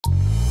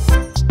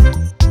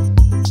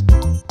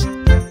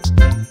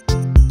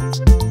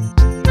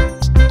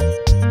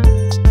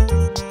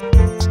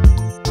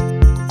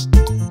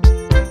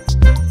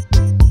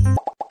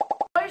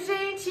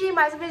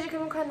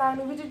galera,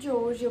 no vídeo de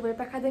hoje eu vou ir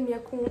pra academia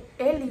com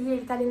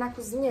ele tá ali na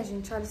cozinha,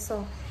 gente, olha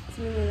só,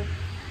 esse menino.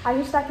 A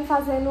gente tá aqui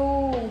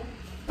fazendo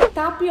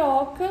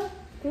tapioca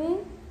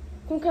com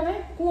o que,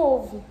 né? Com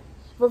ovo.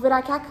 Vou virar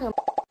aqui a câmera.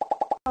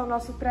 O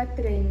nosso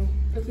pré-treino.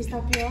 Eu fiz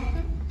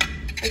tapioca,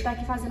 ele tá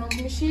aqui fazendo ovo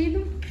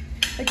mexido,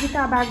 aqui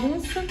tá a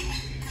bagunça.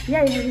 E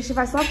aí, a gente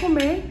vai só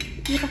comer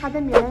e ir pra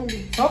academia, né,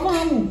 Eli? Só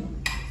vamos.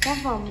 Só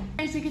vamos.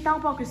 Esse aqui tá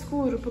um pouco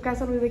escuro, porque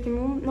essa luz aqui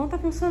não tá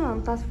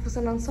funcionando, tá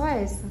funcionando só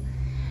essa.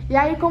 E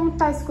aí, como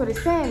tá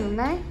escurecendo,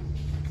 né?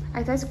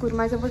 Aí tá escuro,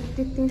 mas eu vou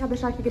tentar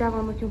deixar aqui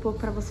gravando aqui um pouco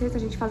pra vocês, a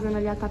gente fazendo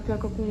ali a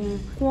tapioca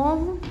com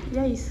ovo. E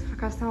é isso, a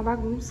casa tá uma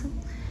bagunça.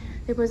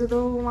 Depois eu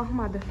dou uma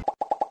arrumada.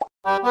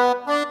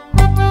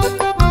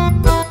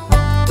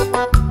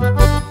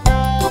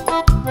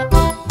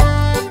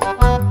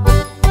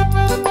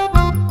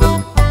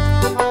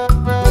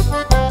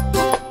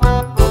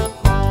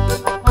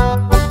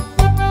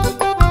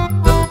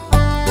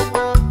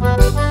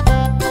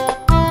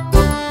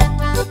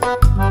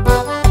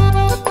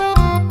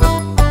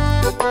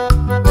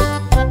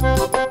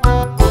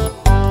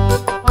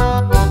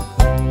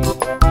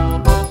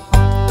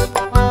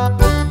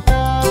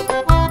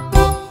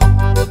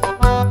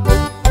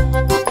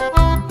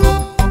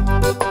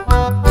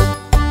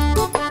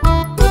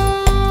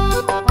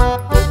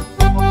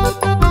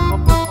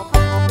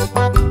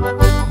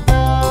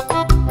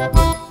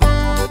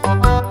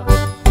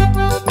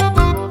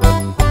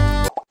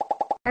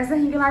 Essa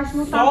ring light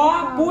não tá...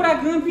 Só pura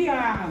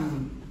gambiarra.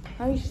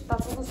 Ai, tá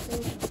tudo assim.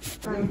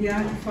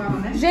 Gambiarra que fala,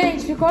 né?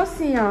 Gente, ficou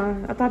assim,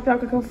 ó, a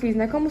tapioca que eu fiz,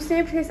 né? Como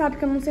sempre, vocês sabem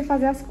que eu não sei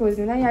fazer as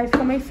coisas, né? E aí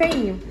ficou meio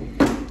feinho.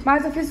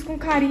 Mas eu fiz com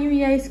carinho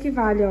e é isso que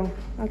vale, ó.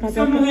 A tapioca, se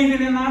eu não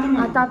envenenar nada,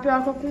 não. A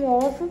tapioca com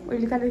ovo.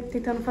 Ele tá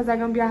tentando fazer a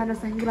gambiarra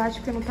nessa ring light,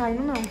 porque não tá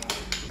indo, não.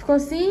 Ficou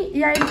assim,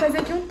 e aí ele fez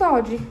aqui um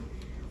Todd.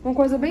 Uma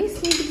coisa bem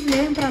simples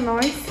mesmo pra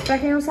nós. Pra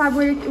quem não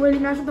sabe, ele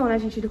me ajudou, né,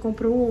 gente? Ele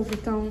comprou o ovo,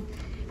 então...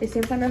 Ele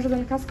sempre tá me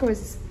ajudando com as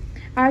coisas.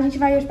 Aí a gente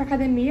vai hoje pra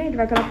academia, ele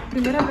vai pela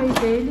primeira vez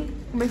dele,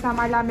 começar a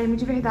malhar mesmo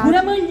de verdade.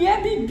 Pura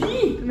manhã,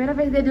 Bibi! Primeira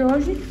vez dele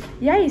hoje,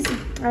 e é isso.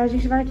 Aí a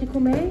gente vai aqui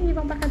comer e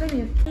vamos pra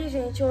academia. E,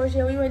 gente, hoje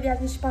eu e o Eli, a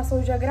gente passou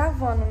o dia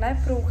gravando, né,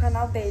 pro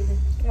canal dele.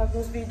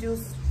 Alguns vídeos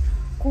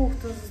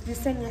curtos de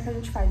ceninha que a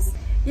gente faz.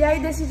 E aí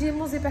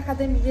decidimos ir pra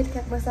academia, ele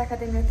quer começar a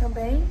academia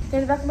também. Então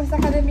ele vai começar a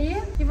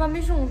academia e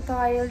vamos junto.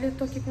 Aí eu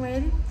tô aqui com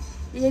ele.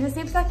 E ele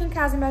sempre tá aqui em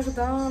casa me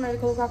ajudando, ele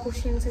colocou a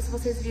cortina, não sei se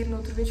vocês viram no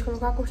outro vídeo,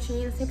 colocou a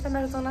cortina, sempre tá me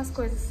ajudando nas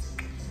coisas.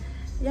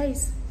 E é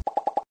isso.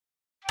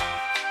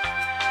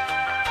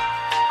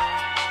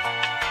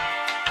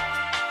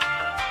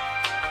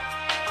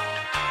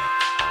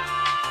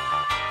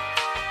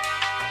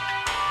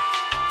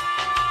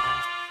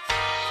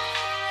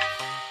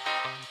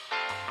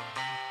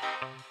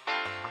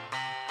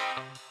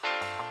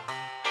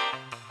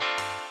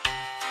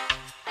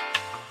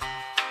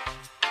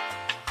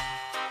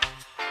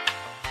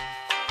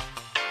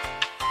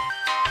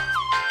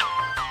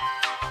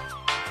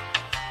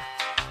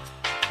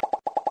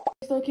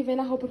 Estou aqui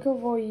vendo a roupa que eu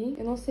vou ir.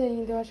 Eu não sei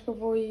ainda, eu acho que eu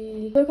vou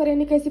ir... Eu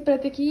querendo ir com esse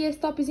preto aqui e esse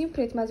topzinho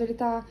preto, mas ele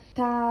tá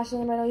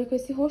achando melhor ir com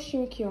esse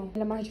roxinho aqui, ó.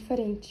 Ele é mais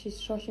diferente,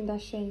 esse shortinho da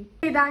Shein.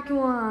 Vou dar aqui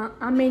uma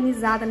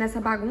amenizada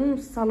nessa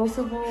bagunça, a louça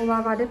eu vou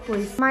lavar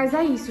depois. Mas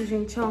é isso,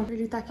 gente, ó.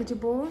 Ele tá aqui de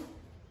boa.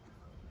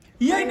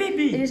 E aí,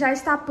 Bibi? Ele já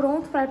está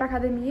pronto pra ir pra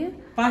academia.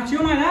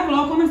 Partiu, mas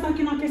logo começar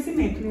aqui no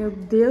aquecimento. Meu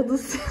Deus do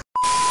céu.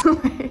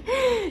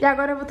 E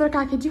agora eu vou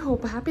trocar aqui de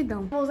roupa,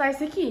 rapidão. Vou usar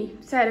esse aqui.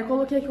 Sério, eu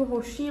coloquei aqui o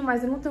roxinho,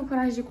 mas eu não tenho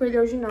coragem de ir com ele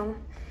hoje, não.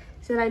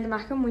 Será ele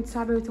marca muito,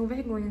 sabe? Eu tenho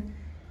vergonha.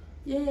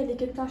 E aí, Eli, o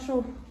que tu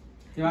achou?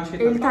 Eu acho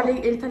que ele tá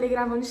top. Ele tá ali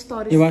gravando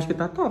stories. Eu acho que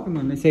tá top,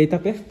 mano. Esse aí tá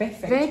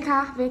perfeito. Vem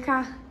cá, vem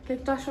cá. O que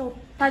tu achou?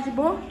 Tá de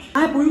boa?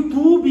 Ah, pro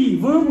YouTube,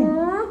 vamos.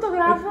 Não, tô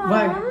gravando.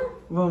 Vai,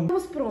 vamos.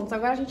 Estamos prontos.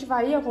 Agora a gente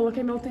vai ir. Eu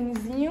coloquei meu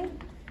tênisinho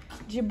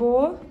de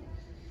boa.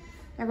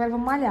 E agora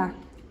vamos malhar.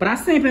 Pra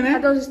sempre, né?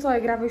 Cadê os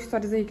stories? Grava os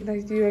stories aí, que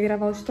nós ia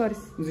gravar os stories.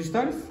 Os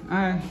stories?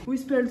 Ah, é. O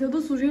espelho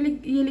todo sujo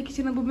e ele que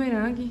tira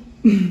bumerangue.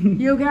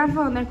 E eu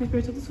gravando, né? Com o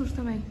espelho todo sujo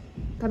também.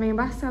 Tá meio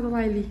embaçado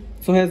lá, ele.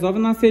 Só resolve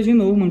nascer de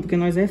novo, mano, porque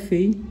nós é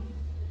feio.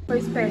 Foi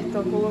esperto,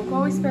 ó. Colocou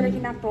o espelho aqui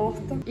na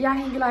porta. E a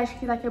ring light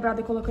que tá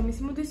quebrada colocamos em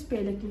cima do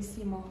espelho aqui em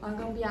cima, ó. A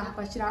gambiarra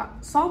pra tirar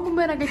só o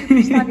bumerangue aqui do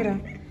Instagram.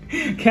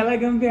 Aquela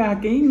gambiarra,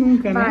 quem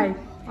nunca, né? Vai,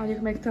 olha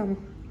como é que tamo.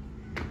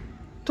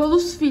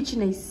 Todos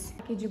fitness.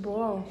 Aqui de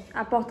boa, ó.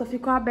 A porta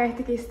ficou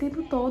aberta aqui esse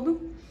tempo todo.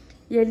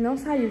 E ele não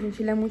saiu,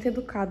 gente. Ele é muito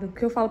educado.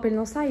 Porque eu falo pra ele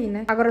não sair,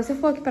 né? Agora, se eu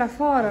for aqui pra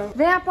fora...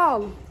 Vem,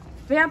 Apolo.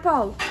 Vem,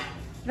 Apolo.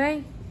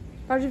 Vem.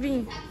 Pode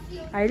vir.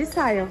 Aí ele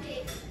sai, ó.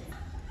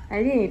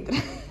 Aí ele entra.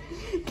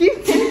 Que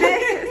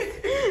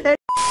beleza.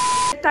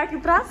 Ele tá aqui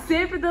pra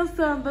sempre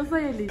dançando.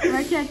 Dança ele. Como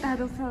é que tá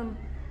dançando?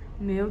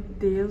 Meu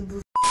Deus do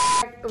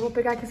céu. Eu vou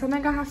pegar aqui só minha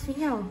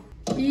garrafinha, ó.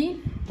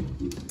 E...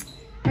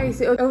 é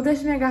isso, eu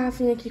deixo minha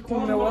garrafinha aqui com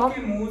o meu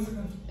óculos.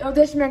 Eu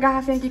deixo minha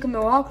garrafinha aqui com o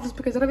meu óculos,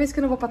 porque toda vez que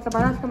eu não vou pra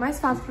trabalhar, fica mais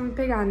fácil pra me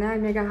pegar, né?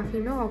 Minha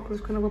garrafinha e meu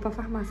óculos, quando eu vou pra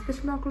farmácia.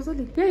 Deixo meu óculos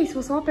ali. E é isso,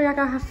 eu só vou pegar a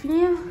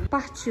garrafinha,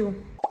 partiu.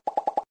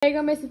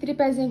 Pegamos esse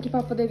tripézinho aqui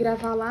pra poder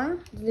gravar lá.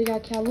 Desligar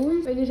aqui a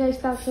luz. Ele já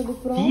está tudo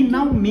pronto.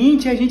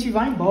 Finalmente a gente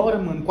vai embora,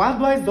 mano. Quase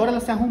 2 horas ela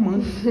se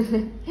arrumando.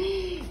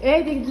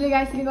 Ei, tem que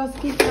desligar esse negócio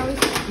aqui.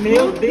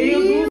 Meu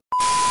Deus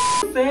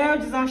do céu,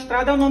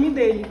 desastrado é o nome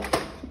dele.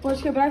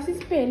 Pode quebrar esse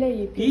espelho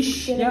aí.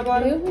 Ixi, e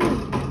agora? Eu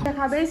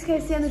acabei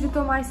esquecendo de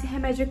tomar esse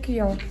remédio aqui,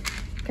 ó.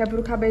 Que é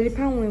pro cabelo e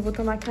pra unha. Eu vou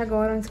tomar aqui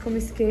agora, antes que eu me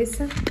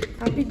esqueça.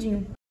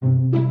 Rapidinho.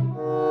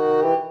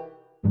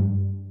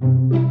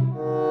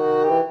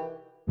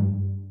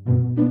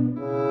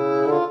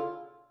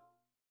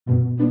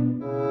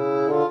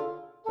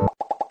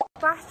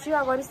 Partiu,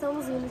 agora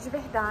estamos indo de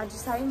verdade.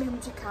 Sair mesmo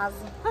de casa.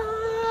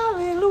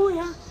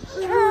 Aleluia!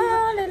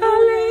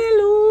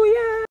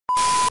 Aleluia!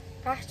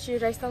 Partiu,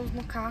 já estamos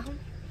no carro.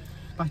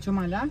 Partiu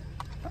malhar?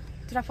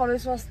 Tu já falou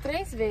isso umas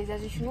 3 vezes. A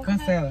gente nunca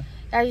Cancela.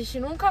 A gente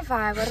nunca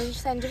vai, agora a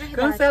gente tá indo de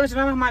verdade. Cancela, a gente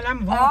vai mais malhar,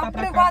 vamos voltar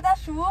pra cá.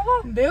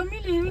 guarda-chuva. Deus me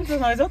livre,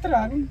 mas eu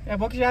trago. É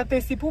bom que já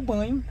antecipa o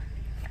banho.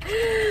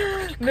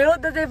 Meu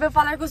Deus, ele vai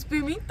falar com os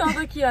pimentos em todo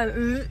aqui, ó.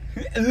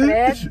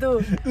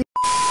 Credo.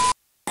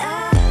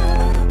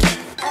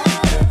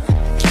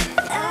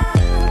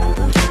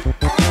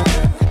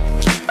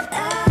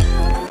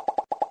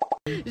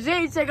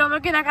 Gente, chegamos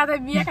aqui na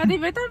academia, a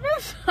academia tá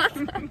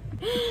fechada.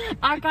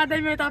 A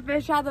academia tá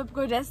fechada porque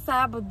hoje é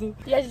sábado.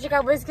 E a gente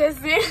acabou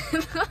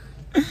esquecendo.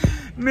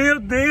 Meu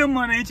Deus,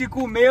 mano, a gente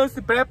comeu,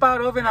 se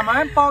preparou, vendo a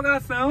mais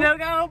empolgação. Meu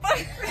garoto.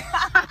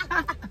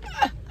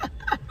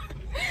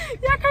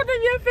 E a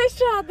academia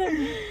fechada.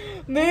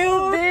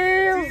 Meu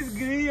Deus.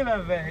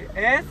 Desgrila, velho.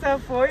 Essa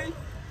foi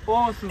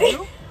osso,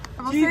 viu?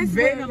 Que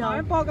veio na maior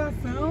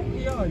empolgação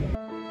e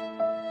olha.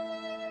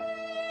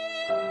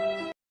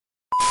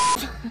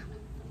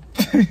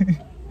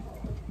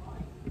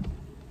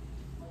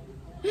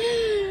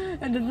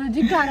 Eu tô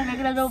de cara, né?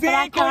 Que levou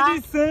pra Sem cá.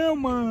 condição,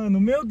 mano.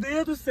 Meu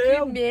Deus do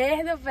céu. Que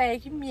merda, velho.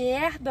 Que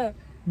merda.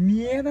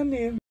 Merda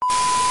mesmo.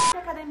 A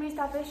academia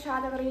está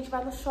fechada, agora a gente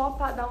vai no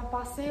shopping dar um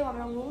passeio, ó,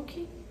 meu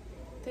look.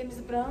 Tênis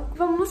branco.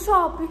 Vamos no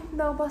shopping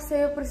dar um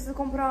passeio, eu preciso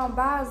comprar uma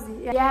base.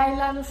 E aí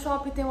lá no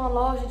shopping tem uma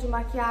loja de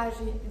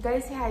maquiagem de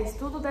 10 reais,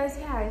 tudo 10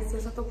 reais.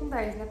 Eu só tô com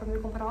 10, né, pra me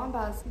comprar uma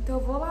base. Então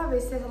eu vou lá ver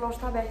se essa loja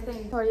tá aberta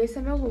ainda. Ó, e esse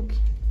é meu look.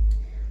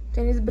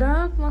 Tênis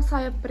branco, uma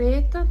saia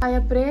preta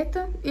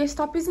e esse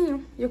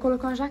topzinho. E eu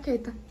coloquei uma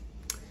jaqueta.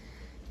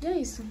 E é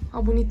isso, ó,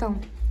 bonitão.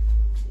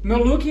 Meu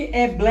look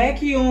é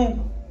black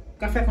on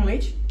café com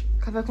leite.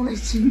 Café com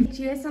leitinho.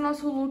 E esse é o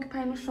nosso look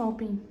pra ir no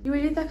shopping. E o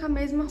Willi tá com a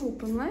mesma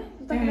roupa, não é?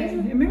 Tá com a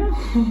mesma? É a mesma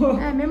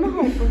roupa. É a mesma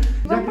roupa.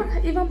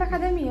 E vamos pra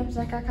academia,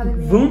 já que a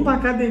academia... Vamos pra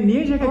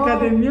academia, já que a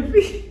academia...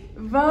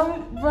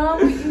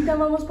 Vamos, então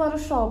vamos para o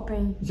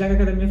shopping. Já que a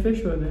academia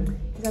fechou, né?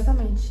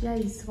 Exatamente, e é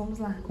isso, vamos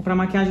lá. Comprar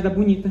maquiagem da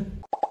bonita.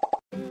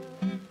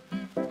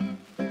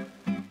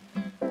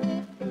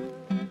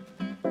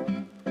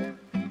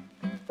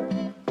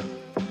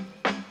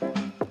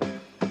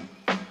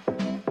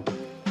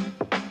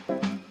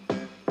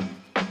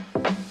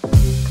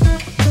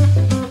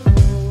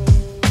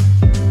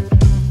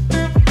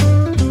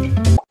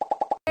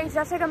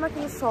 Já chegamos aqui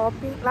no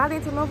shopping. Lá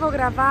dentro eu não vou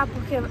gravar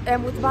porque é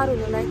muito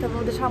barulho, né? Então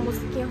vou deixar a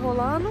musiquinha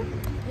rolando.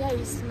 E é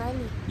isso, né,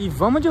 Li? E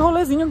vamos de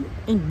rolezinho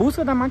em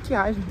busca da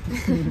maquiagem.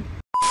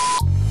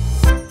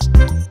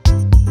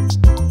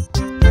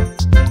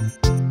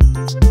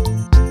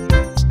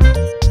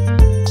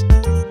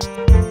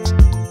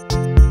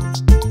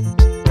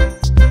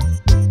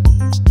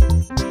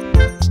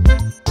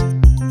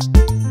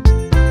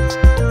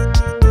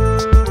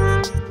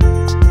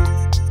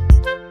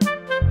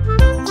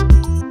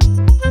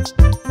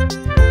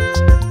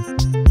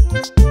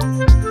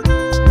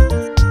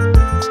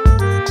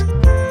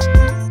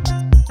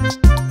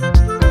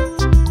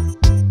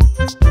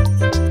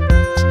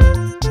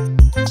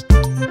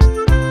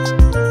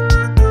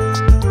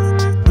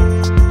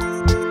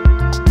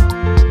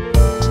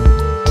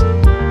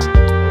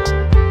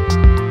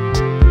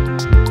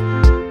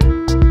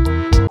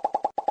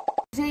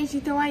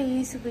 Então é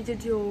isso o vídeo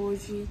de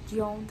hoje,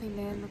 de ontem,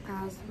 né, no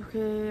caso. Porque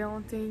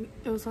ontem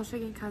eu só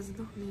cheguei em casa e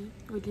dormi,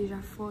 o dia já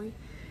foi.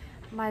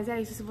 Mas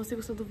é isso, se você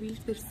gostou do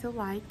vídeo, deixe seu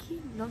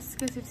like. Não se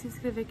esqueça de se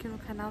inscrever aqui no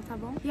canal, tá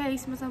bom? E é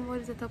isso, meus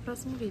amores, até o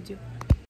próximo vídeo.